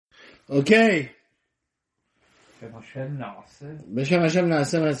Okay. B'Shem Hashem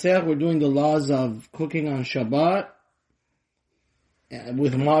Na'aseh, we're doing the laws of cooking on Shabbat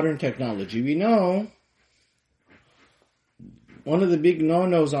with modern technology. We know one of the big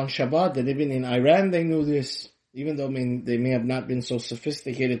no-nos on Shabbat, that even in Iran they knew this, even though they may have not been so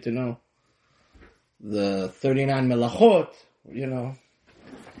sophisticated to know the 39 melachot,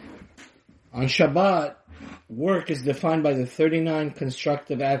 on Shabbat, work is defined by the 39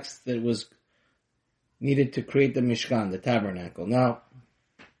 constructive acts that was needed to create the Mishkan, the tabernacle. Now,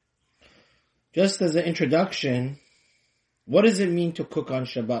 just as an introduction, what does it mean to cook on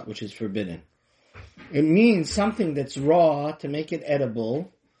Shabbat, which is forbidden? It means something that's raw to make it edible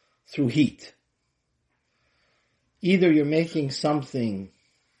through heat. Either you're making something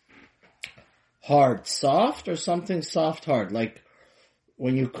hard, soft, or something soft, hard. Like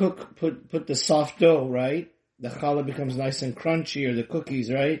when you cook, put the soft dough, right? The challah becomes nice and crunchy, or the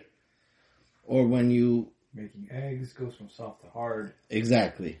cookies, right? Or when you... Making eggs goes from soft to hard.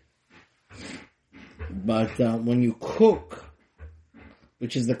 Exactly. But when you cook,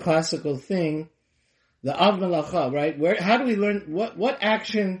 which is the classical thing, the av melacha, right? How do we learn, what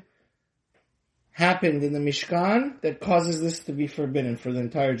action happened in the Mishkan that causes this to be forbidden for the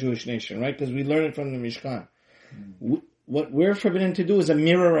entire Jewish nation, right? Because we learn it from the Mishkan. What we're forbidden to do is a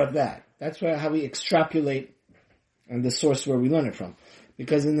mirror of that. That's how we extrapolate and the source where we learn it from.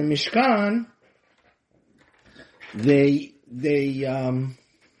 Because in the Mishkan,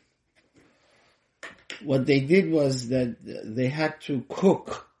 what they did was that they had to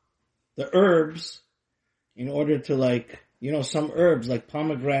cook the herbs in order to some herbs like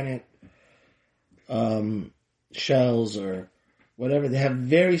pomegranate shells or whatever, they have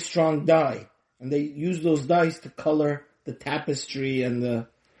very strong dye. And they use those dyes to color the tapestry because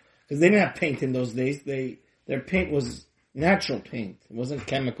they didn't have paint in those days. Their paint was natural paint. It wasn't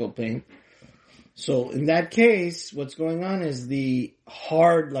chemical paint. So in that case, what's going on is the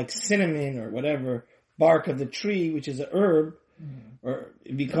hard, like cinnamon or whatever, bark of the tree, which is a herb, or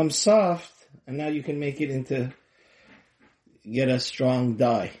it becomes soft, and now you can make it get a strong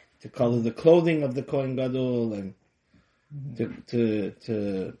dye to color the clothing of the Kohen Gadol and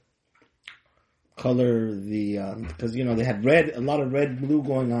to color because they had a lot of red blue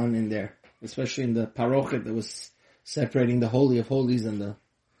going on in there, especially in the parochet that was separating the Holy of Holies and the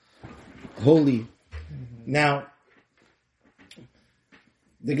Holy. Now,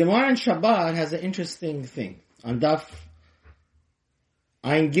 the Gemara in Shabbat has an interesting thing. On Daf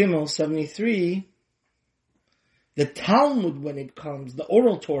Ayin Gimel 73, the Talmud the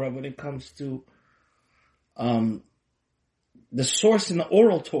oral Torah when it comes to the source in the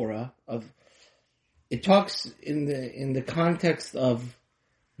oral Torah it talks in the context of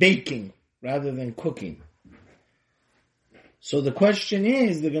baking rather than cooking. So the question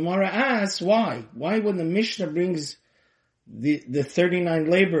is, the Gemara asks, why? Why when the Mishnah brings the 39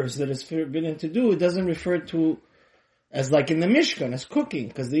 labors that is forbidden to do, it doesn't refer to as like in the Mishkan, as cooking,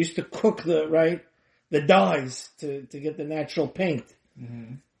 because they used to cook the dyes to get the natural paint.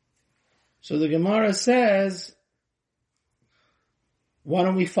 Mm-hmm. So the Gemara says, why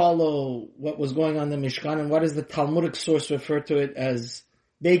don't we follow what was going on in the Mishkan, and what does the Talmudic source refer to it as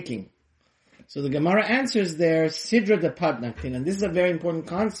baking? So the Gemara answers there, Sidra de Patnaktin, and this is a very important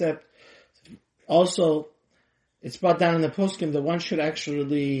concept. Also, it's brought down in the poskim that one should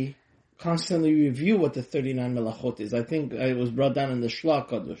actually constantly review what the 39 melachot is. I think it was brought down in the Shla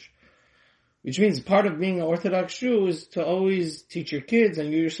Kadosh, which means part of being an Orthodox Jew is to always teach your kids,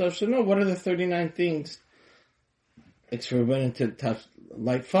 and you yourself should know what are the 39 things it's forbidden to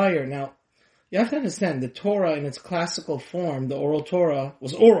light fire. Now, you have to understand, the Torah in its classical form, the oral Torah,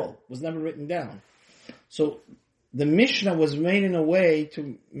 was never written down. So, the Mishnah was made in a way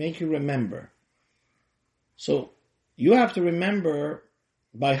to make you remember. So, you have to remember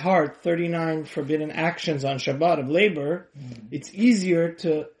by heart 39 forbidden actions on Shabbat of labor. Mm-hmm. It's easier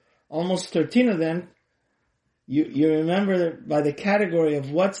to, almost 13 of them, you remember by the category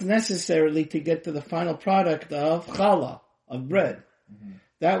of what's necessarily to get to the final product of challah, of bread. Mm-hmm.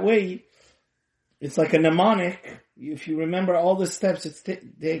 That way, it's like a mnemonic. If you remember all the steps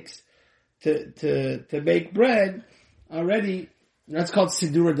it takes to bake bread, already, that's called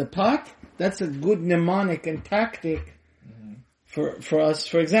Sidura de Pat. That's a good mnemonic and tactic for us,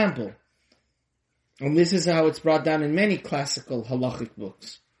 for example. And this is how it's brought down in many classical halachic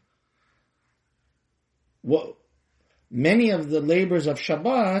books. Many of the labors of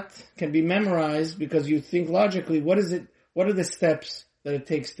Shabbat can be memorized because you think logically, what are the steps that it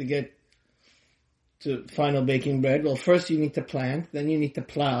takes to get to final baking bread? Well, first you need to plant, then you need to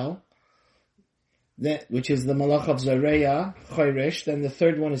plow, which is the malach of zareya, choresh. Then the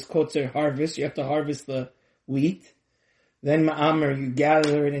third one is kotzer, harvest. You have to harvest the wheat. Then ma'amer, you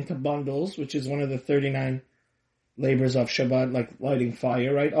gather it into bundles, which is one of the 39 labors of Shabbat, like lighting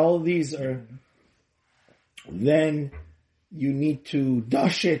fire, right? All of these are, then you need to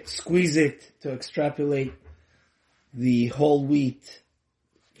dash it, squeeze it to extrapolate the whole wheat,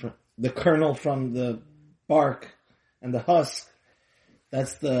 the kernel from the bark and the husk.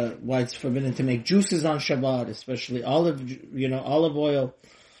 That's why it's forbidden to make juices on Shabbat, especially olive oil.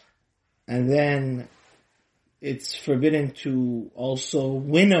 And then it's forbidden to also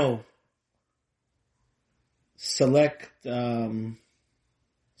winnow, selecting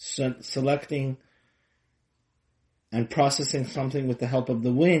and processing something with the help of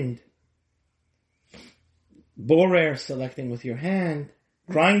the wind. Borer, selecting with your hand.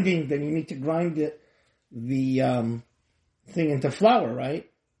 Grinding, then you need to grind the thing into flour, right?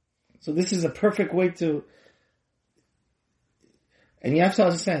 So this is a perfect way to, and you have to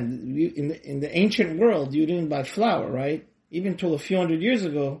understand, in the ancient world, you didn't buy flour, right? Even till a few hundred years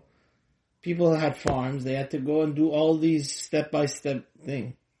ago, people had farms, they had to go and do all these step-by-step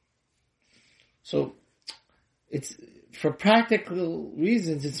things. So, it's, for practical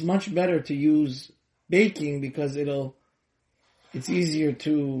reasons, it's much better to use baking because it's easier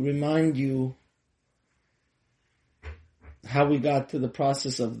to remind you how we got to the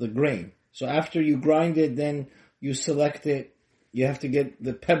process of the grain. So after you grind it, then you select it. You have to get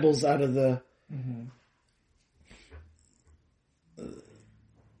the pebbles out of the...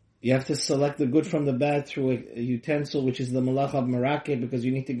 you have to select the good from the bad through a utensil, which is the malach of meraket, because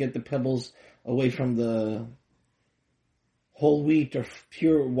you need to get the pebbles away from the whole wheat or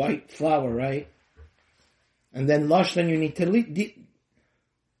pure white flour, right? And then lush, then you need to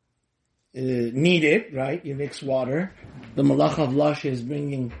knead it, right? You mix water. The malach of lush is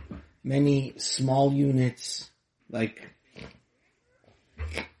bringing many small units, like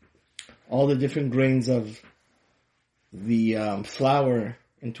all the different grains of the flour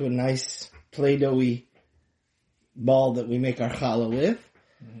into a nice Play-Doh-y ball that we make our challah with.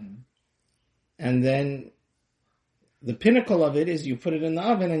 And then the pinnacle of it is you put it in the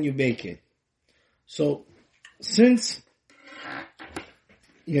oven and you bake it. So, since,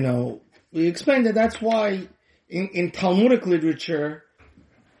 we explained that that's why in Talmudic literature,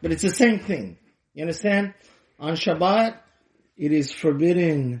 but it's the same thing. You understand? On Shabbat, it is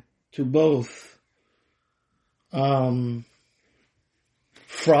forbidden to both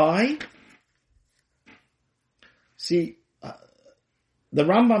fry. See, the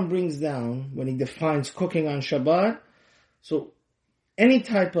Rambam brings down, when he defines cooking on Shabbat, so any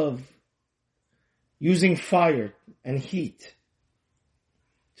type of using fire and heat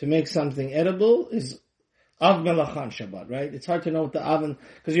to make something edible is av melach on Shabbat, right? It's hard to know what the oven,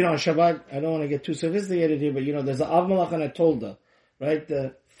 because on Shabbat, I don't want to get too sophisticated here, but there's an av melach and a tolda, right?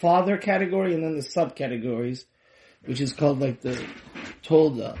 The father category and then the subcategories, which is called like the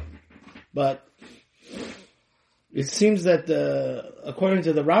tolda. But it seems that according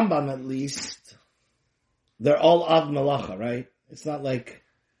to the Rambam at least, they're all av melacha, right? It's not like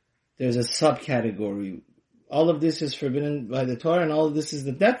there's a subcategory. All of this is forbidden by the Torah, and all of this is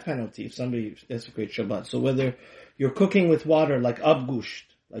the death penalty if somebody desecrates Shabbat. So whether you're cooking with water like abgusht,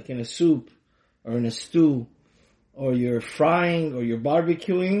 like in a soup or in a stew, or you're frying or you're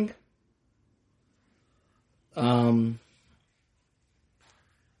barbecuing,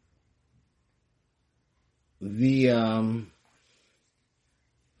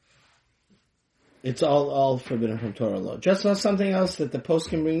 it's all forbidden from Torah law. Just something else that the post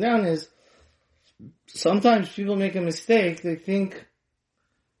can bring down is, sometimes people make a mistake. They think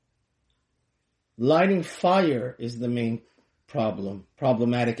lighting fire is the main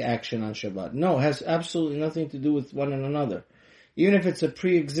problematic action on Shabbat. No, it has absolutely nothing to do with one another. Even if it's a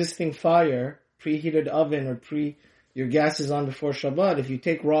pre-existing fire, preheated oven, or your gas is on before Shabbat, if you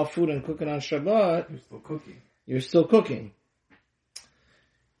take raw food and cook it on Shabbat, you're still cooking.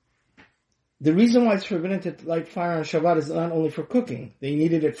 The reason why it's forbidden to light fire on Shabbat is not only for cooking. They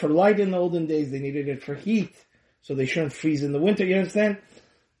needed it for light in the olden days. They needed it for heat, so they shouldn't freeze in the winter. You understand?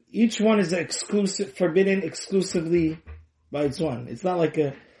 Each one is forbidden exclusively by its one. It's not like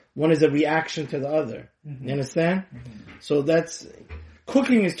one is a reaction to the other. Mm-hmm. You understand? Mm-hmm. So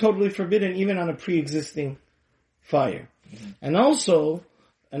cooking is totally forbidden even on a pre-existing fire. Mm-hmm. And also,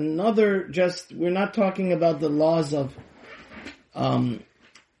 we're not talking about the laws of,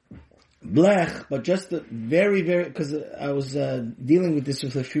 blech, but just the very, very, because I was dealing with this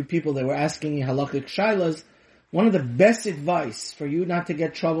with a few people that were asking me halachic shailas. One of the best advice for you not to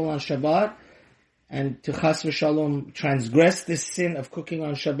get trouble on Shabbat and to chas v'shalom transgress this sin of cooking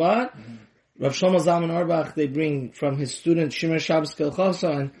on Shabbat, Rav Shlomo Zalman Auerbach, they bring from his student Shimon Shabbos Kelchosa,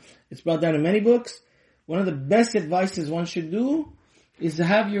 and it's brought down in many books. One of the best advices one should do is to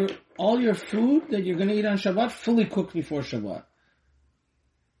have all your food that you're going to eat on Shabbat fully cooked before Shabbat.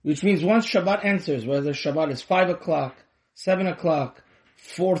 Which means once Shabbat enters, whether Shabbat is 5 o'clock, 7 o'clock,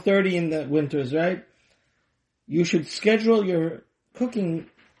 4:30 in the winters, right? You should schedule your cooking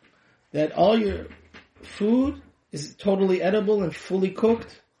that all your food is totally edible and fully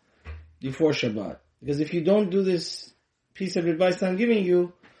cooked before Shabbat. Because if you don't do this piece of advice I'm giving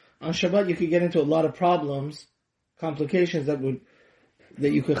you, on Shabbat you could get into a lot of problems, complications that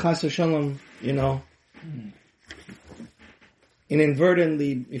you could chas v'shalom,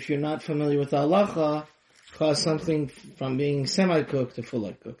 inadvertently, if you're not familiar with the halacha, cause something from being semi-cooked to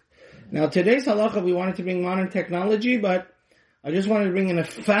fully cooked. Now today's halacha, we wanted to bring modern technology, but I just wanted to bring in a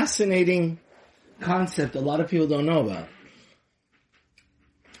fascinating concept a lot of people don't know about.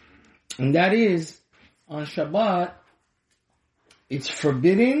 And that is, on Shabbat, it's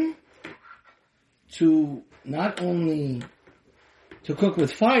forbidden to not only to cook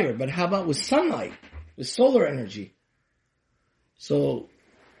with fire, but how about with sunlight, with solar energy? So,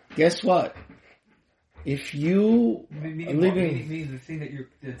 guess what? If you are living... Meaning the thing that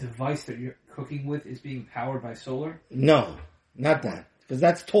the device that you're cooking with is being powered by solar? No, not that. Because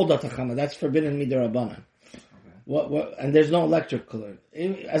that's told Atachama. That's forbidden midirabanan. Okay. And there's no electric current.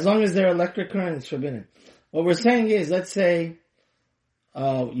 As long as there's electric current, it's forbidden. What we're saying is, let's say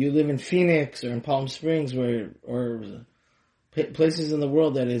you live in Phoenix or in Palm Springs or places in the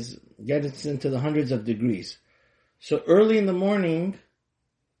world that gets into the hundreds of degrees. So early in the morning,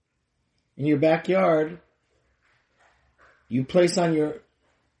 in your backyard, you place on your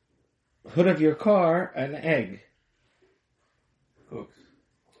hood of your car an egg. Cooks.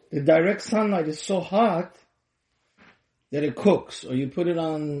 The direct sunlight is so hot that it cooks, or you put it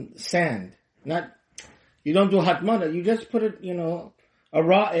on sand. You don't do hot mud, you just put it, a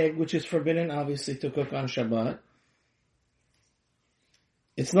raw egg, which is forbidden, obviously, to cook on Shabbat.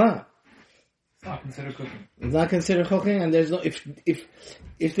 It's not. It's not considered cooking. It's not considered cooking, and there's no if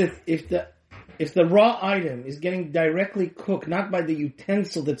the raw item is getting directly cooked, not by the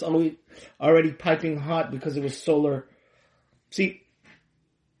utensil that's already piping hot because it was solar. See,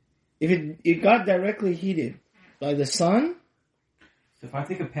 if it got directly heated by the sun. So if I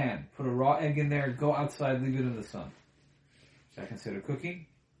take a pan, put a raw egg in there, go outside, leave it in the sun, is that considered cooking?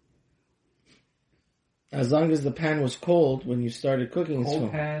 As long as the pan was cold when you started cooking, it's fine.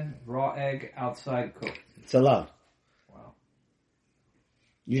 Cold pan, raw egg, outside, cooked. It's allowed. Wow.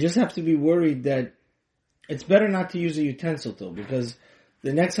 You just have to be worried that it's better not to use a utensil though, because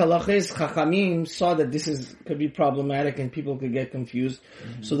the next halacha is Chachamim saw that this could be problematic and people could get confused.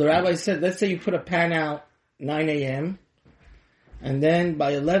 Mm-hmm. So the rabbi said, let's say you put a pan out 9 a.m. and then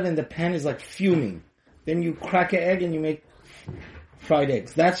by 11 the pan is like fuming. Then you crack an egg and you make fried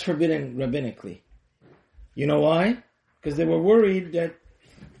eggs. That's forbidden rabbinically. You know why? Because they were worried that...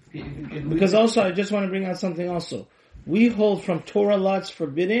 Because also, I just want to bring out something also. We hold from Torah law it's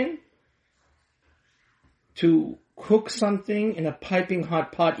forbidden to cook something in a piping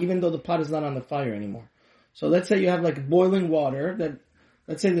hot pot, even though the pot is not on the fire anymore. So let's say you have like boiling water,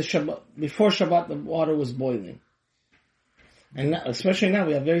 let's say before Shabbat the water was boiling. And now, especially now,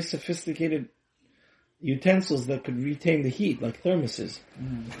 we have very sophisticated utensils that could retain the heat, like thermoses.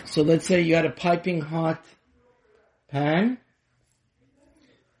 Mm. So let's say you had a piping hot pan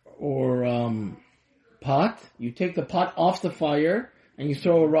or pot. You take the pot off the fire and you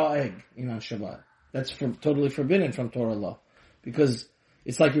throw a raw egg in on Shabbat. That's totally forbidden from Torah law. Because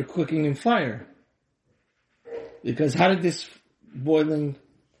it's like you're cooking in fire. Because how did this boiling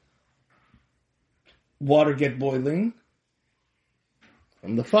water get boiling?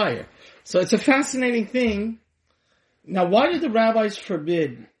 From the fire. So it's a fascinating thing. Now, why did the rabbis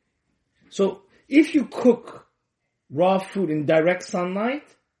forbid? So, if you cook raw food in direct sunlight,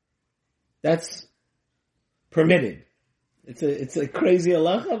 that's permitted. It's a crazy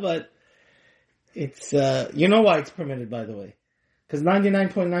halacha, but it's, you know why it's permitted, by the way. Because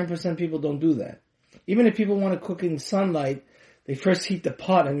 99.9% people don't do that. Even if people want to cook in sunlight, they first heat the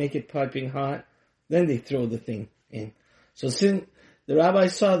pot and make it piping hot, then they throw the thing in. So since the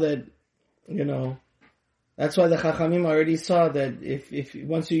rabbis saw that, that's why the Chachamim already saw that if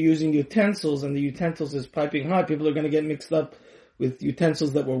once you're using utensils and the utensils is piping hot, people are going to get mixed up with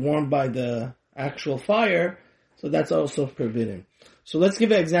utensils that were warmed by the actual fire, so that's also forbidden. So let's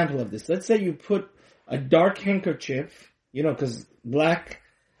give an example of this. Let's say you put a dark handkerchief, because black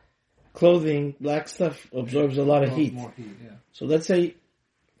clothing, black stuff absorbs a lot of heat. More heat, yeah. So let's say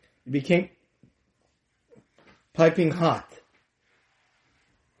it became piping hot,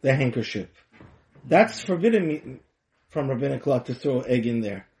 the handkerchief. That's forbidden from rabbinic law to throw egg in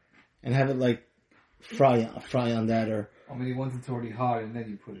there and have it like fry on that or. I mean, once it's already hot and then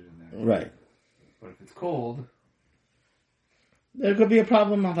you put it in there. Right. But if it's cold, there could be a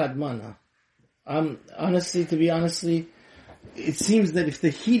problem of admana. Honestly, it seems that if the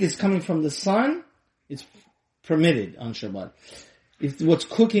heat is coming from the sun, it's permitted on Shabbat. If what's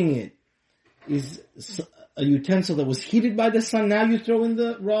cooking it is a utensil that was heated by the sun, now you throw in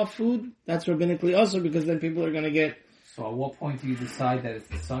the raw food, that's rabbinically also, because then people are going to get... So at what point do you decide that it's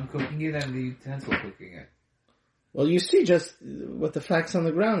the sun cooking it and the utensil cooking it? Well, you see just what the facts on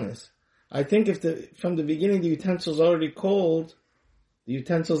the ground is. I think if from the beginning the utensil's already cold, the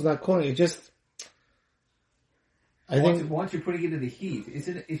utensil's not cold, it just... Once you're putting it in the heat,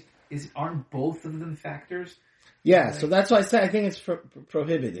 aren't both of them factors? Yeah, so that's why I say I think it's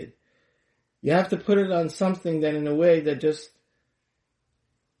prohibited. You have to put it on something that in a way that just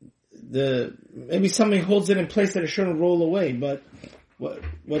maybe something holds it in place that it shouldn't roll away. But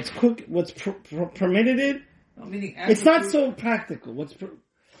what's permitted it? No, meaning it's not so practical.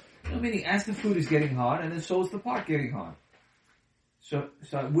 Meaning as the food is getting hot, and then so is the pot getting hot. So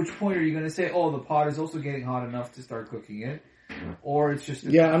at which point are you going to say, oh, the pot is also getting hot enough to start cooking it? Or it's just...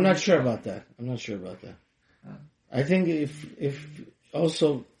 Yeah, I'm not sure about that. I think if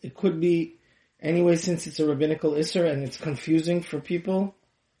also, it could be, anyway, since it's a rabbinical isser and it's confusing for people,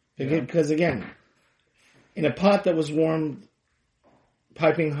 because again, in a pot that was warmed,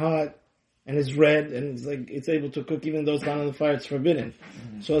 piping hot, and is red, and it's able to cook even though it's not on the fire, it's forbidden.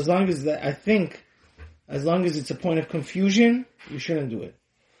 Mm-hmm. So as long as it's a point of confusion, you shouldn't do it.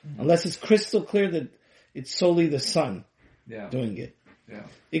 Mm-hmm. Unless it's crystal clear that it's solely the sun doing it. Yeah.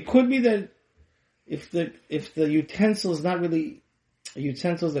 It could be that if the utensil is not really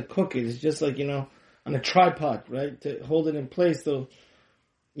utensils that cook it, it's just like, on a tripod, right? To hold it in place, though.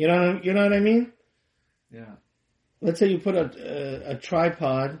 You know what I mean? Yeah. Let's say you put a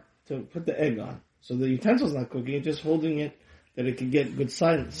tripod to put the egg on. So the utensil's not cooking, you're just holding it that it can get good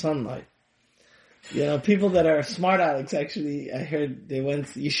sunlight. People that are smart Alex, actually, I heard they went,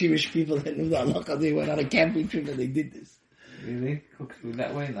 yeshivish people that knew the halacha, they went on a camping trip and they did this. Really? Cook food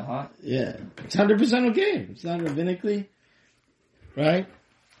that way in the hot? Yeah. It's 100% okay. It's not rabbinically. Right?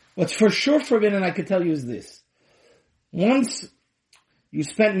 What's for sure forbidden, I could tell you, is this. Once you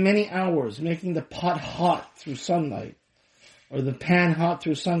spent many hours making the pot hot through sunlight, or the pan hot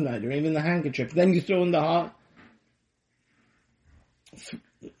through sunlight, or even the handkerchief, then you throw in the hot... That's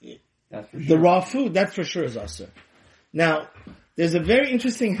for sure. The raw food, that for sure is asur. Now, there's a very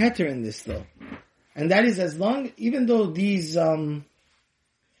interesting heter in this, though. And that is even though these,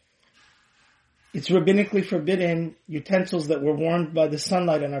 it's rabbinically forbidden utensils that were warmed by the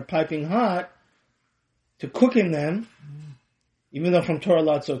sunlight and are piping hot, to cook in them, even though from Torah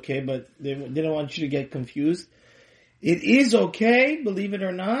law it's okay, but they don't want you to get confused. It is okay, believe it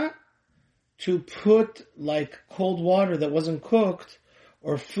or not, to put like cold water that wasn't cooked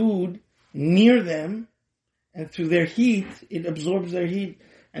or food near them, and through their heat, it absorbs their heat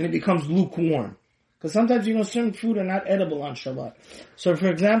and it becomes lukewarm. Because sometimes, certain food are not edible on Shabbat. So, for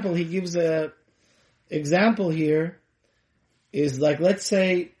example, he gives a example here, is like, let's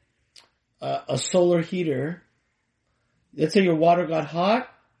say, a solar heater. Let's say your water got hot,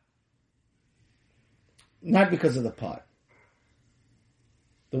 not because of the pot.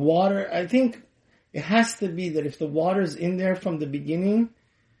 The water, I think, it has to be that if the water is in there from the beginning,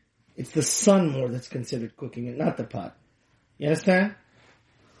 it's the sun more that's considered cooking it, not the pot. You understand?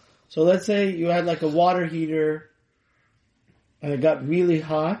 So let's say you had like a water heater and it got really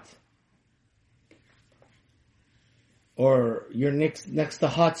hot, or you're next to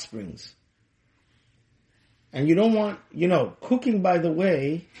hot springs. And you don't want, cooking, by the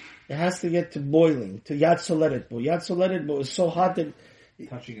way, it has to get to boiling, to Yad Soledet Bo. Yad Soledet Bo is so hot that...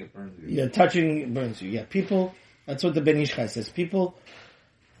 Touching it burns you. Yeah, touching it burns you. Yeah, people, that's what the Ben Ish Chai says.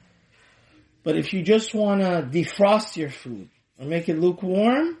 But if you just want to defrost your food or make it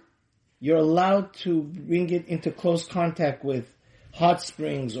lukewarm, you're allowed to bring it into close contact with hot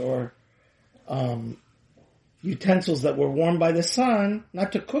springs or utensils that were warmed by the sun,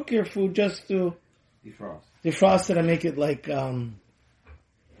 not to cook your food, just to defrost it and make it like... Now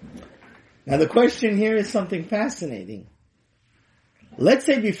the question here is something fascinating. Let's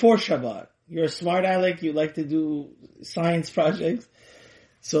say before Shabbat, you're a smart aleck, you like to do science projects.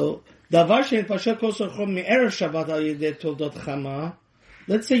 So, let's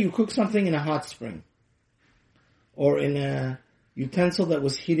say you cook something in a hot spring, or in a utensil that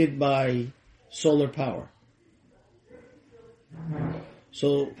was heated by solar power.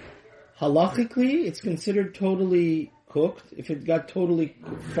 So, halachically, it's considered totally cooked if it got totally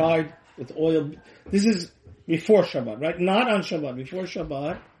fried with oil. This is before Shabbat, right? Not on Shabbat, before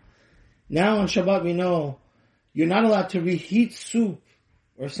Shabbat. Now on Shabbat we know you're not allowed to reheat soup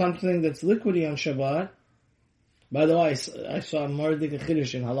or something that's liquidy on Shabbat. By the way, I saw Mardik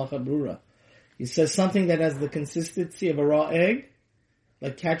Chiddush in Halacha Brura. He says something that has the consistency of a raw egg,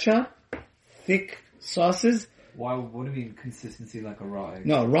 like ketchup, thick sauces. Why? What do you mean consistency like a raw egg?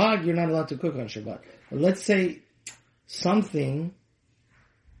 No, raw egg you're not allowed to cook on Shabbat. But let's say something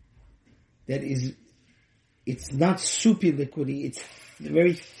that is, it's not soupy liquidy, it's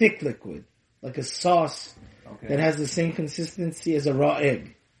very thick liquid, like a sauce that has the same consistency as a raw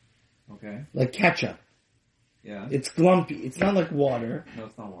egg. Okay. Like ketchup. Yeah. It's glumpy. It's not like water. No,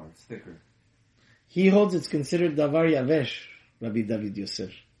 it's not water. It's thicker. He holds it's considered davar yavesh, Rabbi David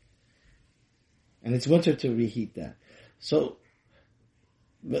Yosef. And it's mutter to reheat that. So,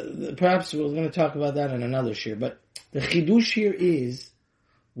 perhaps we're going to talk about that in another shir. But the chidush here is,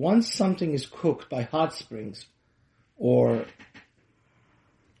 once something is cooked by hot springs or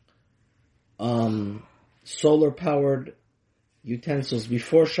solar-powered utensils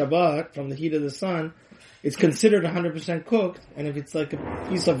before Shabbat from the heat of the sun, it's considered 100% cooked. And if it's like a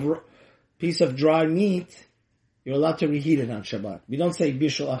piece of dry meat, you're allowed to reheat it on Shabbat. We don't say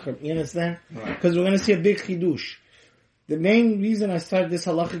bishul achar. You understand? Because we're going to see a big chidush. The main reason I started this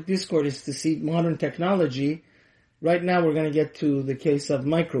halachic discourse is to see modern technology. Right now we're going to get to the case of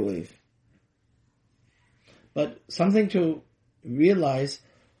microwave. But something to realize,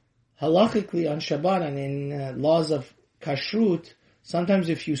 halachically on Shabbat and in laws of kashrut, sometimes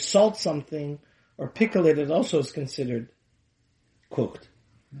if you salt something or pickle it, it also is considered cooked.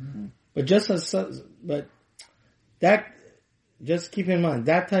 Mm-hmm. Just keep in mind,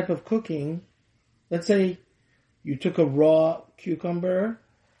 that type of cooking, let's say you took a raw cucumber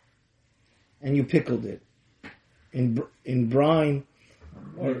and you pickled it in brine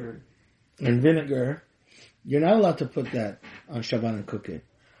or in vinegar, you're not allowed to put that on Shabbat and cook it.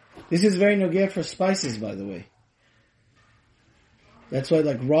 This is very nogea for spices, by the way. That's why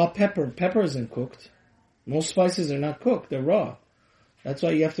like raw pepper isn't cooked. Most spices are not cooked, they're raw. That's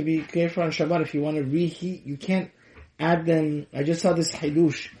why you have to be careful on Shabbat. If you want to reheat, you can't add them. I just saw this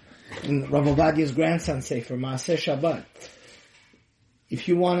Hidush in Rav Ovadiah's grandson say for Maaseh Shabbat. If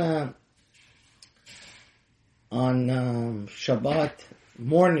you want to, on Shabbat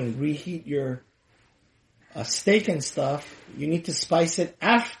morning, reheat your steak and stuff, you need to spice it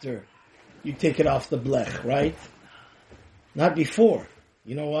after you take it off the blech, right? Not before.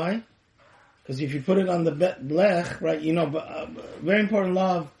 You know why? Because if you put it on the blech, right, you know, very important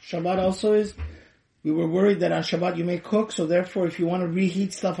law of Shabbat also is, we were worried that on Shabbat you may cook, so therefore if you want to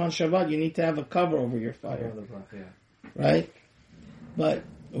reheat stuff on Shabbat, you need to have a cover over your fire. Right? But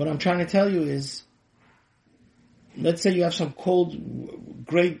what I'm trying to tell you is, let's say you have some cold,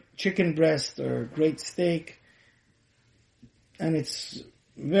 great chicken breast or great steak, and it's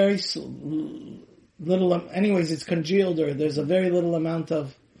very little, anyways, it's congealed, or there's a very little amount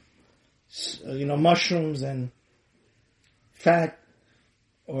of mushrooms and fat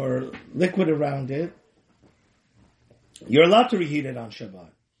or liquid around it. You're allowed to reheat it on Shabbat,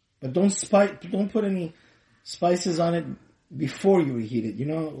 but don't put any spices on it before you reheat it. You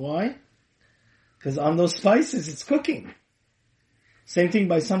know why? Because on those spices, it's cooking. Same thing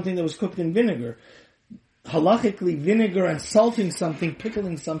by something that was cooked in vinegar. Halachically, vinegar and salting something,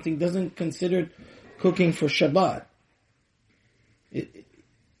 pickling something, doesn't consider cooking for Shabbat.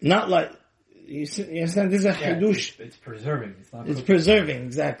 Not like, you understand, this is a hidush. It's preserving. It's not. It's preserving,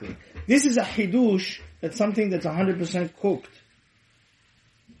 exactly. This is a hidush, that's something that's 100% cooked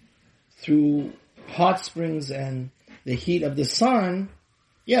through hot springs and the heat of the sun.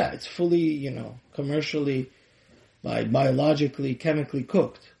 Yeah, it's fully, commercially, biologically, chemically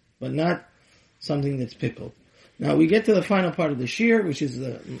cooked, but not something that's pickled. Now we get to the final part of the shir, which is,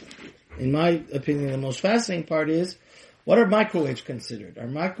 in my opinion, the most fascinating part is, what are microwaves considered? Are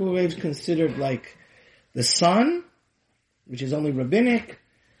microwaves considered like the sun, which is only rabbinic,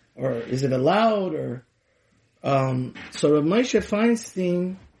 or is it allowed? Or so Rav Moshe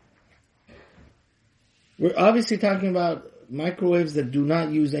Feinstein, we're obviously talking about microwaves that do not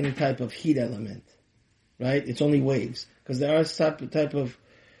use any type of heat element, right? It's only waves, because there are type of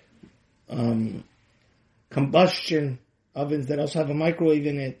combustion ovens that also have a microwave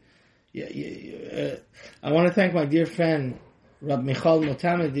in it. I want to thank my dear friend, Rab Michal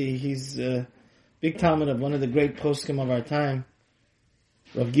Motamedi. He's a big talmid of one of the great poskim of our time,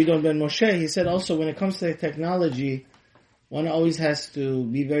 Rav Gidon ben Moshe. He said also, when it comes to technology, one always has to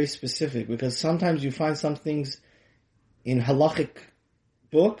be very specific, because sometimes you find some things in halachic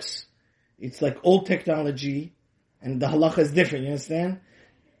books, it's like old technology, and the halacha is different, you understand?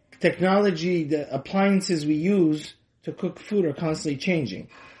 technology, the appliances we use to cook food are constantly changing.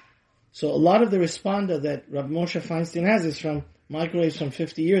 So a lot of the responder that Rav Moshe Feinstein has is from microwaves from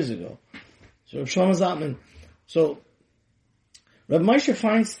 50 years ago. So Rav Shlomo Zalman. So Rav Moshe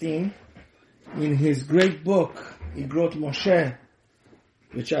Feinstein, in his great book, Igrot Moshe,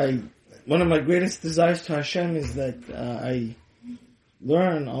 which one of my greatest desires to Hashem is that I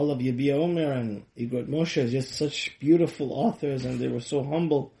learn all of Yabia Omer and Igrot Moshe, just such beautiful authors, and they were so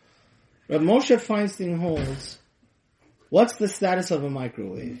humble. Rav Moshe Feinstein holds, what's the status of a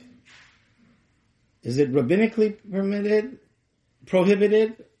microwave? Is it rabbinically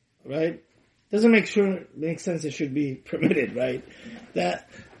prohibited, right? Doesn't make sense it should be permitted, right?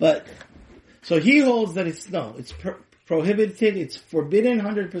 So he holds that it's prohibited, it's forbidden,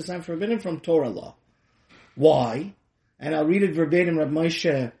 100% forbidden from Torah law. Why? And I'll read it verbatim, Rav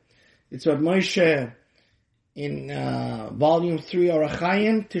Moshe. It's Rav Moshe in volume 3, Orach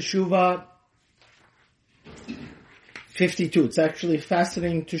Chaim, Teshuvah 52. It's actually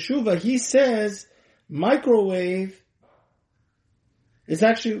fascinating Teshuvah. He says microwave is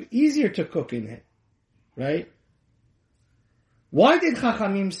actually easier to cook in it, right? Why did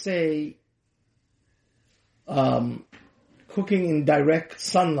Chachamim say cooking in direct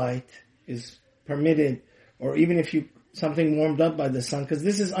sunlight is permitted, or even if something warmed up by the sun, because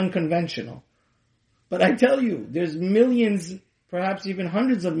this is unconventional. But I tell you, there's millions, perhaps even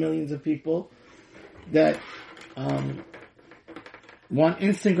hundreds of millions of people that want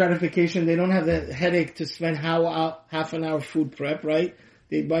instant gratification. They don't have the headache to spend half an hour food prep, right?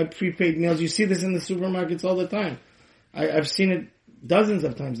 They buy prepaid meals. You see this in the supermarkets all the time. I've seen it dozens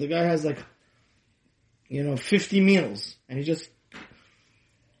of times. The guy has 50 meals, and he just,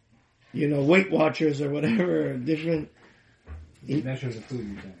 Weight Watchers or whatever, different. He measures the food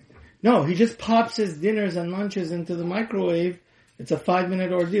you think. No, he just pops his dinners and lunches into the microwave. It's a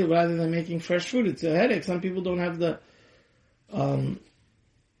 5-minute ordeal rather than making fresh food. It's a headache. Some people don't have the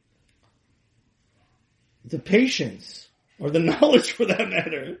patience or the knowledge, for that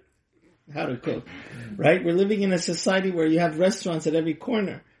matter, how to cook. Right? We're living in a society where you have restaurants at every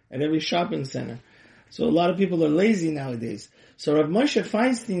corner, at every shopping center. So a lot of people are lazy nowadays. So Rav Moshe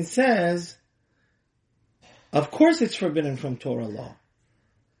Feinstein says, of course it's forbidden from Torah law.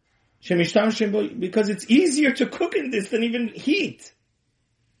 Because it's easier to cook in this than even heat.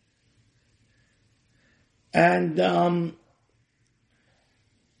 And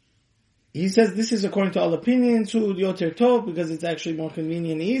he says this is according to all opinions, because it's actually more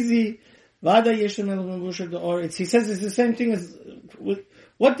convenient and easy. He says it's the same thing as,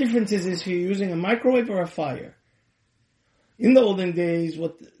 what difference is this if you're using a microwave or a fire? In the olden days,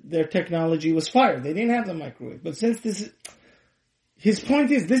 their technology was fire. They didn't have the microwave. But since his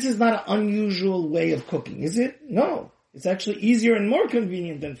point is, this is not an unusual way of cooking, is it? No. It's actually easier and more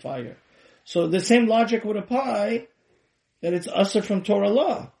convenient than fire. So the same logic would apply that it's usher from Torah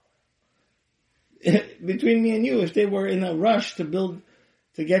law. Between me and you, if they were in a rush to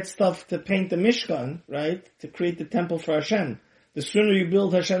get stuff to paint the Mishkan, right? To create the temple for Hashem. The sooner you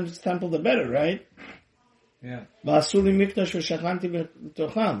build Hashem's temple, the better, right? Yeah. So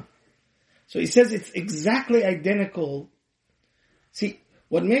he says it's exactly identical. See,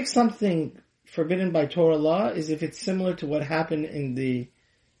 what makes something forbidden by Torah law is if it's similar to what happened in the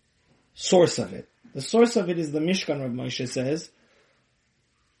source of it. The source of it is the Mishkan, Rav Moshe says.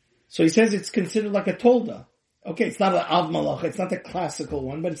 So he says it's considered like a tolda. Okay, it's not an Av Malach, it's not the classical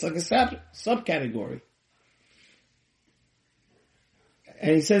one, but it's like a subcategory.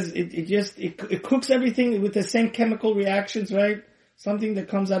 And he says it cooks everything with the same chemical reactions, right? Something that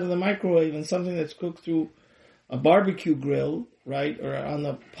comes out of the microwave and something that's cooked through a barbecue grill, right? Or on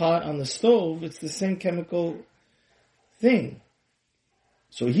the pot, on the stove, it's the same chemical thing.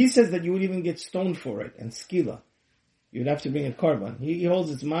 So he says that you would even get stoned for it, and skila. You'd have to bring a korban. He holds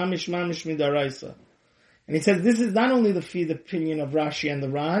it's mamish midaraisa. And he says this is not only the opinion of Rashi and the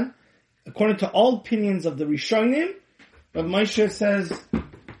Ran, according to all opinions of the Rishonim, but Moshe says,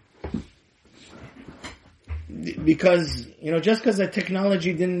 because, just because that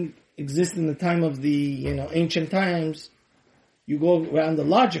technology didn't exist in the time of the, ancient times, you go around the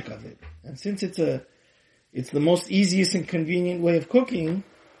logic of it. And since it's the most easiest and convenient way of cooking,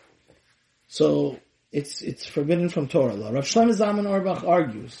 so it's forbidden from Torah law. Rav Shlomo Zalman Auerbach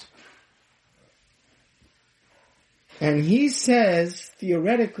argues, and he says,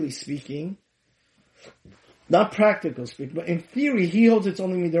 theoretically speaking, not practical speaking, but in theory, he holds it's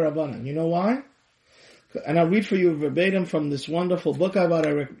only midirabanan. You know why? And I'll read for you verbatim from this wonderful book I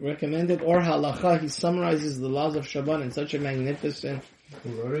recommend it, Or Halacha. He summarizes the laws of Shabbat in such a magnificent.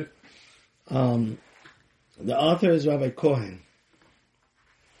 Who wrote it? The author is Rabbi Cohen.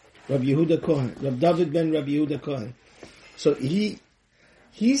 Rabbi Yehuda Kohen, Rabbi David ben Rabbi Yehuda Kohen. So he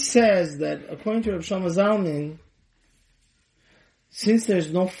says that according to Rabbi Shlomo Zalman, since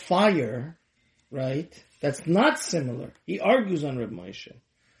there's no fire, right, that's not similar. He argues on Rabbi Moshe.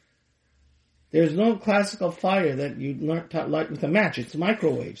 There's no classical fire that you learn to light with a match. It's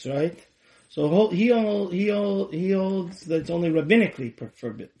microwaves, right? So he holds that it's only rabbinically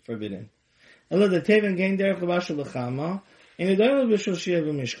forbidden.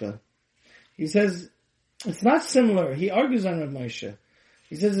 He says it's not similar. He argues on Rabbi Moshe.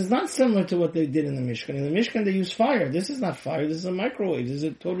 He says it's not similar to what they did in the Mishkan. In the Mishkan they use fire. This is not fire. This is a microwave. This is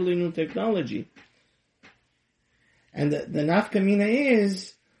a totally new technology. And the nafkamina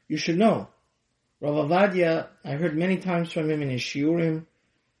is, you should know, Rav Avadia, I heard many times from him in his shiurim.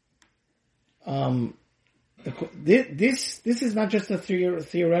 This is not just a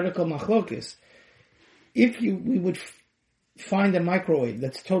theoretical machlokes. If we would find a microwave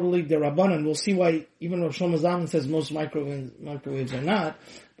that's totally derabanan, we'll see why even Rav Shlomo Zalman says most microwaves are not.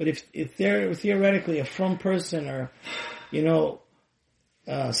 But if they're theoretically a from person, or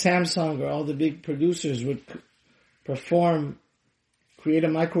Samsung or all the big producers would create a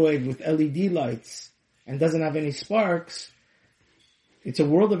microwave with LED lights and doesn't have any sparks, it's a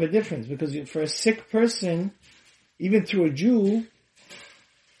world of a difference, because for a sick person, even through a Jew,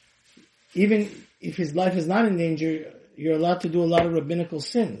 even if his life is not in danger, you're allowed to do a lot of rabbinical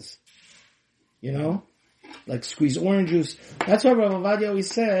sins. Like squeeze orange juice. That's why Rav Avadia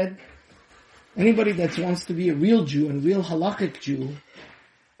always said, anybody that wants to be a real Jew and real halakhic Jew,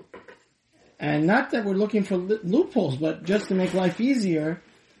 and not that we're looking for loopholes, but just to make life easier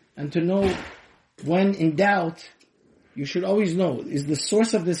and to know when in doubt, you should always know, is the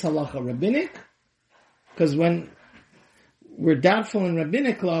source of this halacha rabbinic? Because when we're doubtful in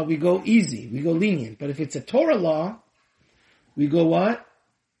rabbinic law, we go easy, we go lenient. But if it's a Torah law, we go what?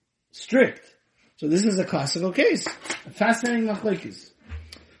 Strict. So this is a classical case. A fascinating machlokes.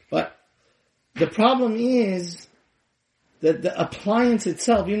 But the problem is that the appliance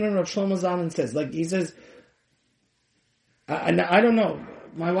itself, even when Rav Shlomo Zalman says, like he says, I don't know,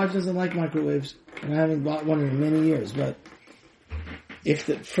 my wife doesn't like microwaves, and I haven't bought one in many years, but Rav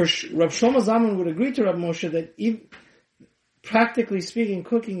Shlomo Zalman would agree to Rav Moshe that even, practically speaking,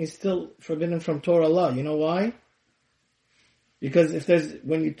 cooking is still forbidden from Torah law. You know why? Because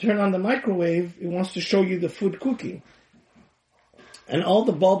when you turn on the microwave, it wants to show you the food cooking. And all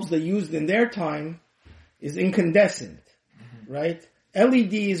the bulbs they used in their time is incandescent, right?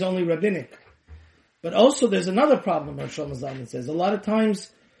 LED is only rabbinic. But also there's another problem, Rav Shlomo Zalman says. A lot of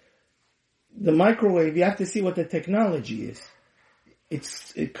times, the microwave, you have to see what the technology is.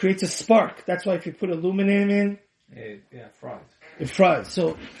 It creates a spark. That's why if you put aluminum in, it fries. It fries.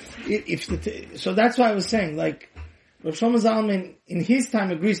 So so that's why I was saying, like, Rav Shlomo Zalman in his time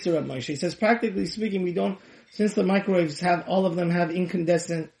agrees to Rav Moshe. He says, practically speaking, since the microwaves all of them have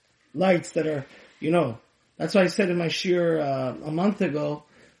incandescent lights that are, that's why I said in my shir a month ago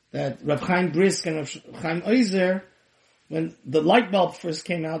that Rav Chaim Brisk and Rav Chaim Oizer, when the light bulb first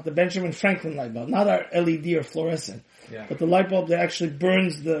came out, the Benjamin Franklin light bulb, not our LED or fluorescent, but the light bulb that actually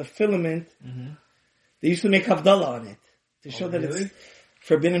burns the filament, they used to make Havdalah on it to show that it's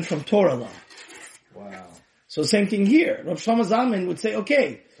forbidden from Torah law. Wow. So same thing here. Rav Shlomo Zalman would say,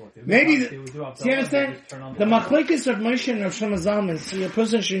 okay, maybe, do you understand? The machlokes of Moshe and Rav Shlomo Zalman, so a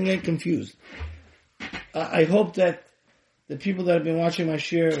person shouldn't get confused. I hope that the people that have been watching my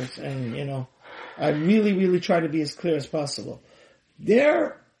shirs, and, I really, really try to be as clear as possible.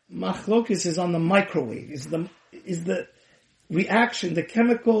 Their machlokes is on the microwave, is the reaction, the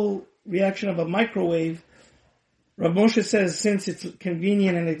chemical reaction of a microwave. Rav Moshe says, since it's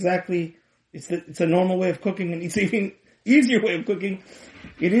convenient and exactly, it's a normal way of cooking, and it's even easier way of cooking,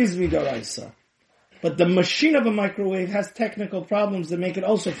 it is midaraisa. But the machine of a microwave has technical problems that make it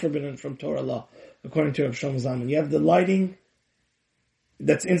also forbidden from Torah law, according to Rav Shlomo Zalman. You have the lighting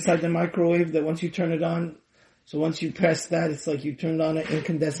that's inside the microwave, that once you turn it on, so once you press that, it's like you turned on an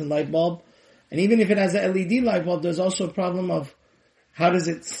incandescent light bulb. And even if it has an LED light bulb, there's also a problem of how does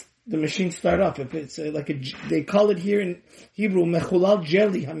the machine start up. If it's they call it here in Hebrew, mechulal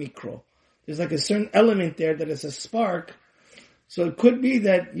jelly hamikro. There's like a certain element there that is a spark. So it could be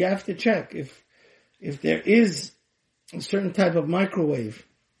that you have to check if there is a certain type of microwave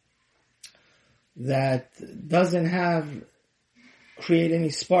that doesn't create any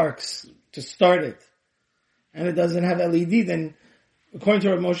sparks to start it, and it doesn't have LED, then according to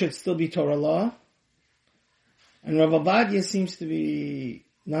Rav Moshe, it'd still be Torah law. And Rav Avadia seems to be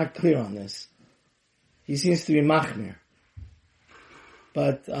not clear on this. He seems to be machmir.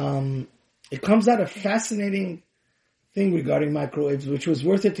 But it comes out a fascinating thing regarding microwaves, which was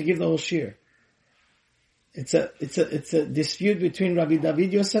worth it to give the whole shir. It's a dispute between Rabbi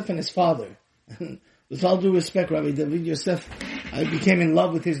David Yosef and his father. With all due respect, Rabbi David Yosef, I became in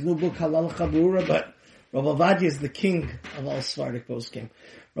love with his new book, Halachot Berura, but Rav Ovadia is the king of all Sephardic poskim.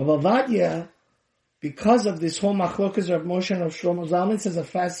 Rav Ovadia, because of this whole machlokas of Moshe and of Shlomo Zalman, says a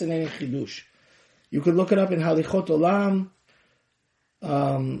fascinating chidush. You could look it up in Halachot Olam,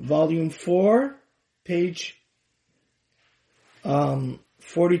 volume 4, page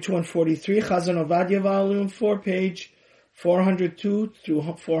 42 and 43, Chazon Ovadia, volume 4, page 402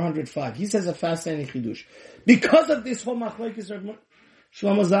 through 405. He says a fascinating chidush. Because of this whole machlokes of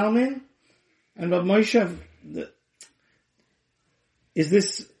Shlomo Zalman and Rav Moshe, is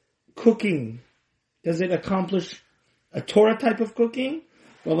this cooking, does it accomplish a Torah type of cooking?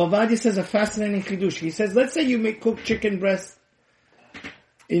 Rav Ovadia says a fascinating chidush. He says, let's say you cook chicken breast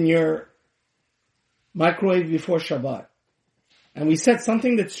in your microwave before Shabbat. And we said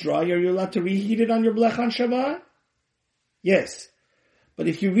something that's dry, are you allowed to reheat it on your blech on Shabbat? Yes. But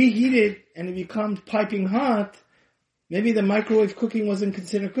if you reheat it and it becomes piping hot, maybe the microwave cooking wasn't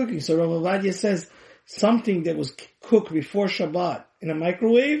considered cooking. So Rav Ovadia says something that was cooked before Shabbat in a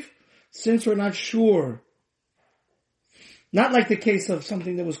microwave, since we're not sure, not like the case of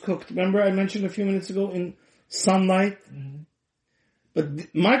something that was cooked. Remember I mentioned a few minutes ago in sunlight? Mm-hmm.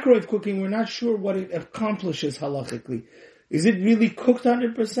 But microwave cooking, we're not sure what it accomplishes halachically. Is it really cooked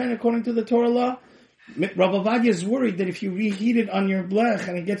 100% according to the Torah law? Rav Ovadia is worried that if you reheat it on your blech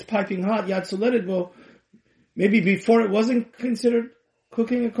and it gets piping hot, yatzuledet, maybe before it wasn't considered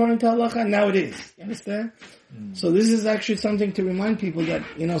cooking according to halacha, and now it is. You understand? Mm. So this is actually something to remind people that,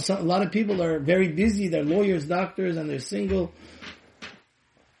 a lot of people are very busy, they're lawyers, doctors, and they're single.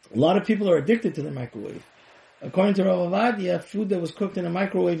 A lot of people are addicted to the microwave. According to Rav Ovadia, food that was cooked in a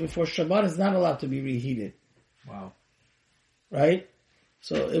microwave before Shabbat is not allowed to be reheated. Wow. Right?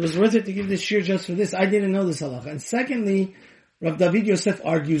 So it was worth it to give this shir just for this. I didn't know this halacha. And secondly, Rav David Yosef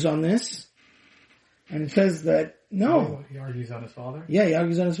argues on this. And it says that, no. He argues on his father? Yeah, he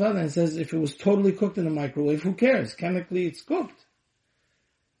argues on his father and says if it was totally cooked in a microwave, who cares? Chemically, it's cooked.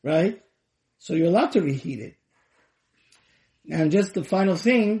 Right? So you're allowed to reheat it. And just the final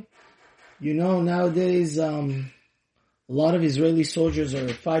thing, nowadays, a lot of Israeli soldiers are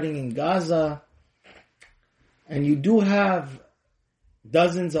fighting in Gaza. And you do have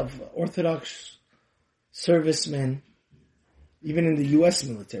dozens of Orthodox servicemen, even in the U.S.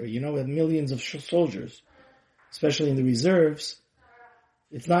 military. We have millions of soldiers, especially in the reserves.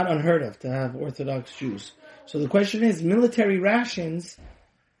 It's not unheard of to have Orthodox Jews. So the question is, military rations,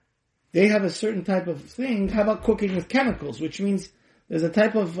 they have a certain type of thing. How about cooking with chemicals? Which means there's a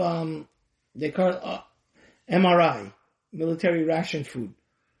type of, they call it MRI, military ration food.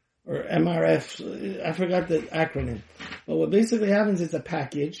 Or MRF, I forgot the acronym. But what basically happens is a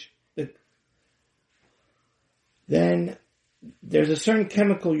package. Then there's a certain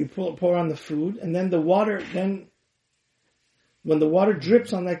chemical you pour on the food, and then when the water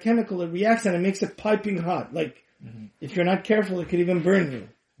drips on that chemical, it reacts and it makes it piping hot. Like, if you're not careful, it could even burn you.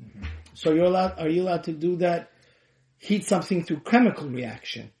 Mm-hmm. So are you allowed to do that, heat something through chemical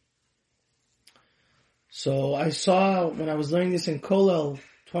reaction? So I saw, when I was learning this in Kollel,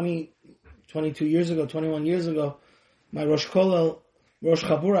 22 years ago, 21 years ago, my Rosh Kollel, Rosh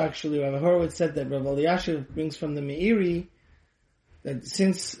Chabura actually, Rabbi Horowitz said that Rav Elyashiv brings from the Meiri that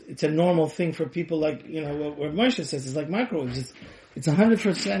since it's a normal thing for people like, what Moshe says, it's like microwaves, it's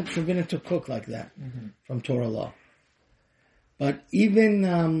 100% forbidden to cook like that from Torah law. But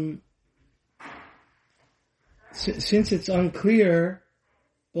even, since it's unclear,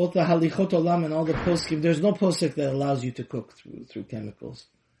 both the Halachot Olam and all the poskim, there's no posik that allows you to cook through chemicals.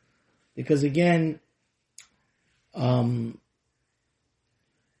 Because again, the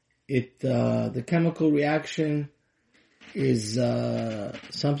chemical reaction is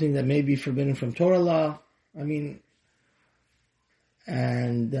something that may be forbidden from Torah law.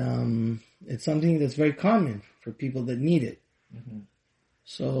 It's something that's very common for people that need it. Mm-hmm.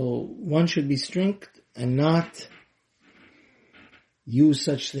 So one should be strict and not use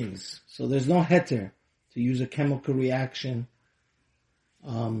such things. So there's no heter to use a chemical reaction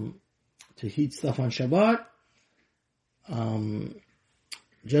to heat stuff on Shabbat.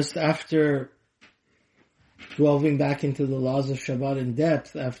 Just after delving back into the laws of Shabbat in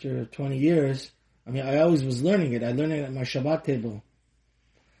depth after 20 years, I always was learning it. I learned it at my Shabbat table.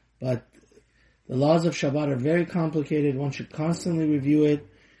 But the laws of Shabbat are very complicated. One should constantly review it.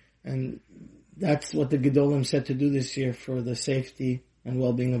 And that's what the Gedolim said to do this year for the safety and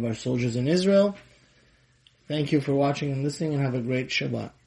well-being of our soldiers in Israel. Thank you for watching and listening, and have a great Shabbat.